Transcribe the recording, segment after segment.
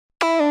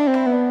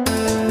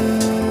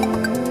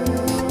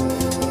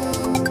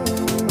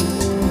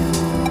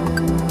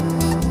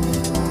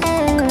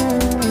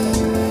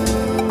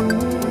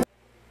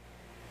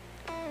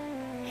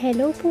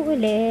po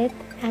ulit,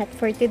 at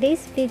for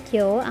today's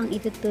video, ang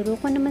ituturo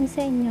ko naman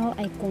sa inyo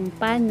ay kung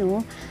paano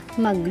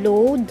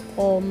mag-load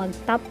o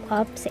mag-top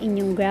up sa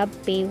inyong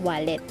GRABPAY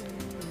wallet.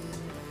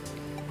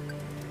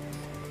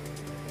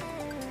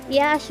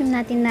 I-assume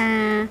natin na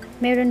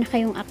meron na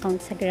kayong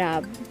account sa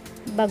Grab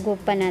bago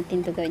pa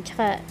natin ito gawin.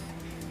 Tsaka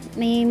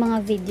may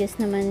mga videos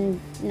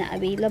naman na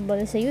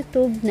available sa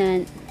YouTube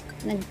na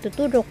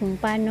nagtuturo kung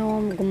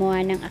paano gumawa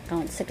ng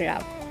account sa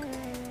Grab.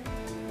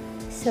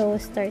 So,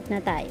 start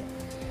na tayo.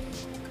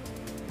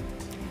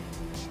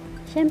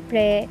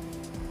 Siyempre,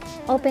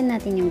 open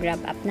natin yung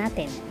Grab app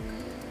natin.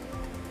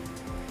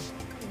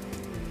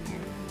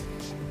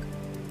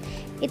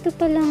 Ito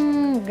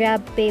palang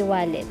GRABPAY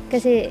wallet.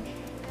 Kasi,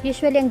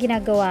 usually ang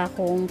ginagawa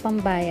kong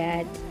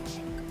pambayad,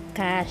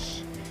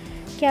 cash.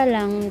 Kaya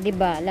lang, 'di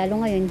ba,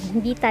 lalo ngayon,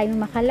 hindi tayo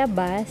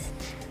makalabas.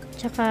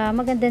 Tsaka,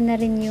 maganda na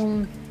rin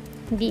yung,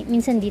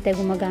 minsan di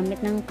tayo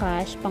gumagamit ng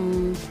cash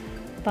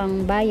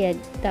pangbayad,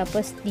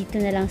 tapos dito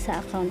na lang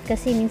sa account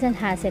kasi minsan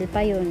hassle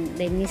pa yun,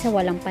 dahil minsan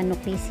walang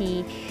panukli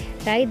si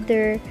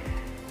rider,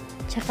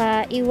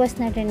 tsaka iwas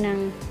na rin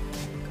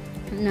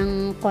ng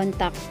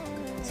contact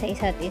sa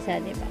isa't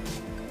isa, diba?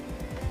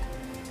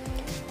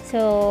 So,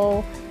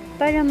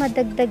 para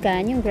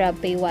madagdagan yung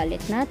GRABPAY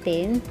wallet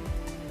natin,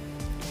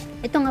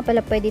 ito nga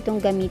pala, pwede itong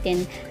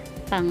gamitin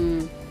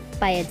pang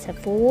bayad sa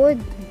food,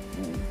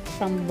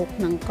 pang book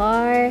ng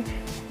car,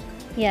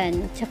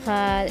 yan,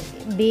 tsaka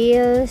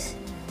bills,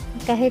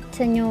 kahit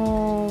sa nyo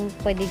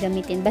pwede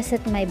gamitin, basta't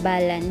may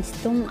balance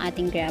tong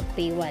ating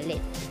GRABPAY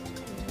wallet.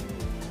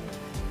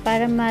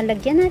 Para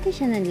malagyan natin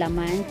siya ng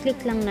laman, click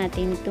lang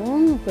natin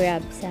itong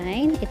grab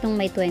sign, itong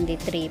may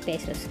 23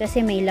 pesos,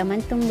 kasi may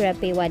laman tong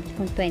GRABPAY wallet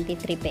kung 23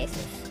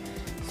 pesos.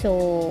 So,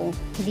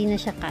 hindi na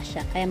siya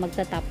kasya, kaya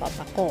magta-top up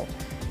ako.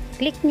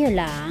 Click nyo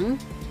lang.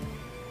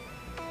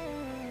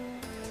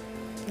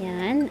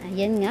 Yan,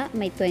 ayan nga,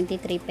 may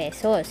 23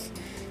 pesos.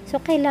 So,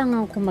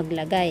 kailangan ko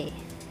maglagay.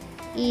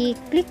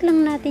 I-click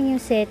lang natin yung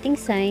setting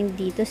sign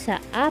dito sa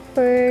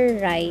upper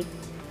right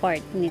part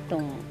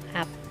nitong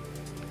app.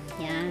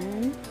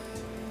 Yan.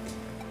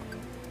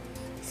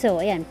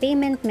 So, ayan,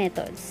 payment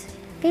methods.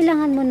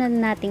 Kailangan muna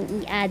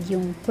nating i-add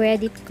yung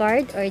credit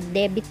card or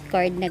debit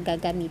card na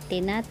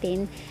gagamitin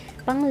natin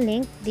pang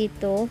link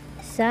dito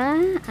sa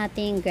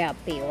ating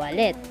GRABPAY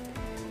wallet.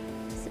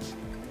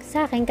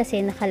 Sa akin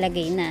kasi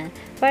nakalagay na.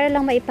 Para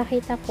lang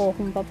maipakita ko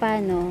kung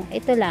paano,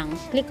 ito lang,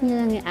 click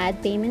nyo lang yung add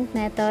payment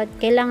method.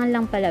 Kailangan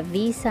lang pala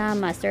Visa,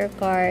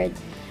 Mastercard,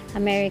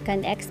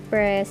 American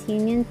Express,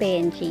 Union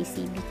Pay, and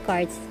JCB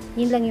cards.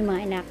 Yun lang yung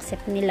mga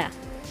ina-accept nila.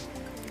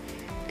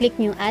 Click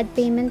nyo yung add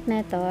payment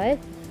method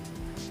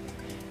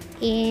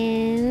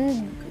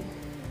and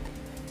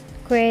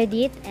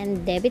credit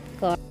and debit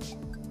card.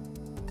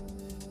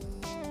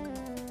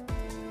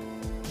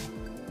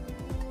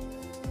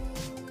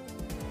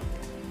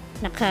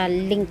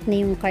 Naka-link na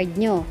yung card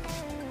nyo.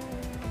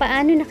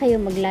 Paano na kayo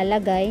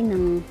maglalagay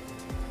ng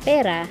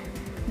pera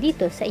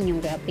dito sa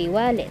inyong GRABPAY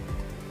wallet?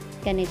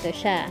 Ganito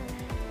siya.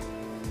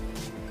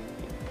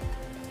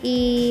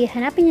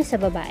 Hanapin nyo sa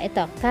baba.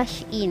 Ito,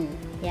 cash in.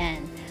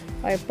 Yan.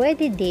 Or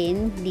pwede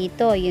din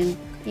dito, yung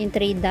 3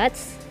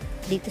 dots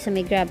dito sa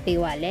may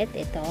GRABPAY wallet.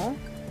 Ito.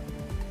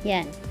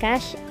 Yan.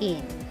 Cash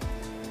in.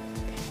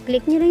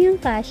 Click nyo lang yung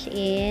cash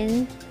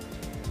in.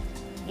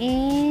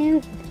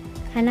 And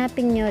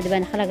hanapin nyo, diba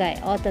nakalagay,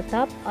 auto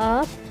top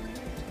up,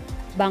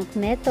 bank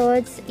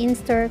methods,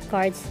 in-store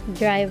cards,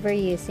 driver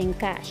using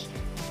cash.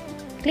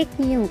 Click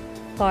nyo yung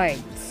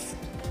cards.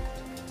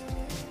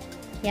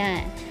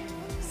 Yan.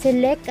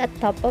 Select a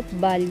top up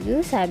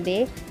value,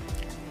 sabi,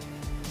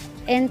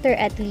 enter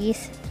at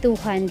least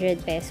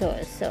 200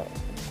 pesos. So,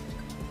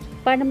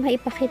 para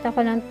maipakita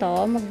ko lang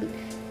to,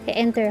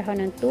 mag-enter ako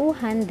ng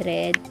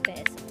 200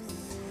 pesos.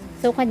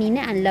 So,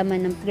 kanina, ang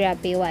laman ng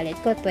GRABPAY wallet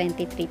ko,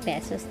 23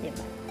 pesos,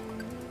 diba?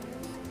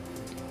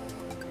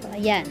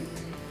 Ayan,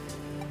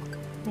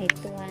 may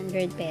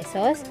 200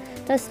 pesos.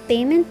 Tapos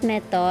payment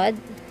method,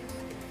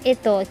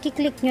 ito,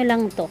 kiklik nyo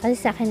lang to kasi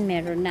sa akin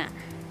meron na.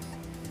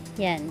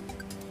 Yan.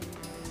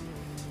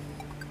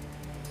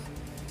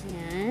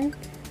 Yan.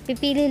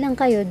 Pipili lang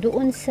kayo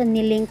doon sa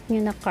nilink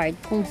nyo na card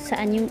kung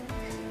saan yung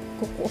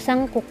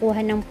saan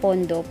kukuha ng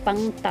pondo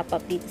pang top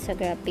up dito sa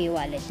GRABPAY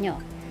wallet nyo.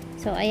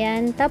 So,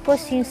 ayan.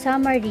 Tapos yung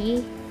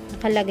summary,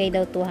 nakalagay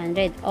daw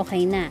 200.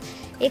 Okay na.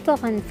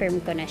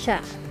 Iko-confirm ko na siya.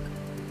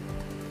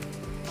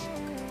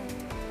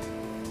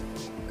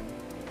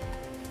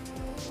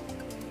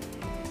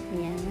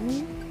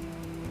 Yan.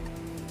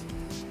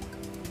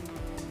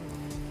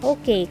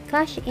 Okay,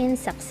 cash in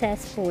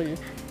successful.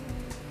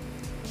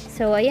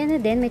 So, ayan na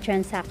din, may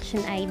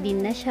transaction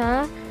ID na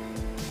siya.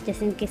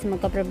 Just in case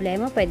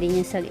magka-problema, pwede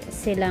nyo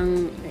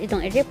silang itong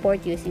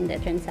i-report using the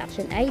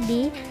transaction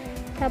ID.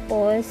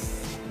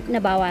 Tapos,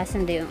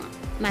 nabawasan na yung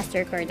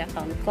Mastercard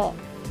account ko.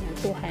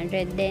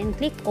 200 din.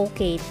 Click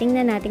OK.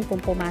 Tingnan natin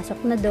kung pumasok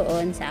na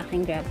doon sa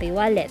aking GRABPAY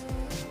wallet.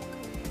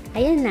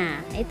 Ayan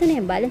na. Ito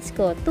na yung balance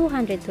ko.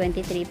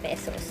 223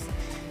 pesos.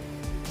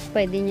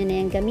 pwede nyo na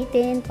yung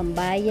gamitin,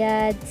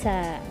 pambayad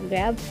sa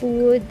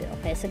GrabFood, o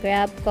kaya sa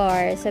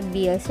GrabCar, sa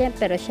bills.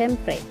 Pero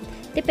syempre,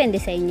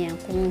 depende sa inyo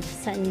kung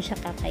saan nyo siya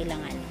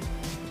kakailangan.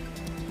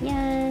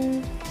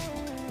 Yan.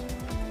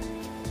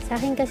 Sa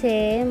akin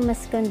kasi,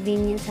 mas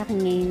convenient sa akin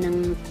ngayon ng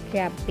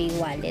GrabPay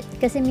wallet.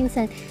 Kasi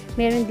minsan,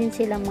 meron din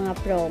silang mga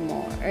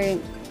promo or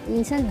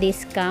minsan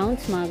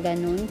discounts, mga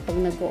ganun, pag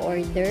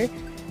nag-order,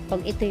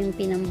 pag ito yung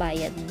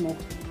pinambayad mo.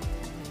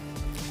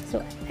 So,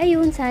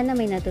 ayun, sana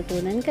may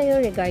natutunan kayo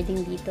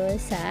regarding dito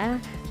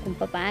sa kung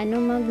paano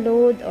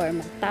mag-load or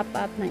mag-top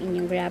up ng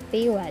inyong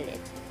GRABPAY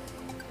wallet.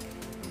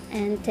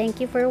 And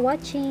thank you for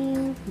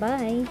watching.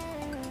 Bye!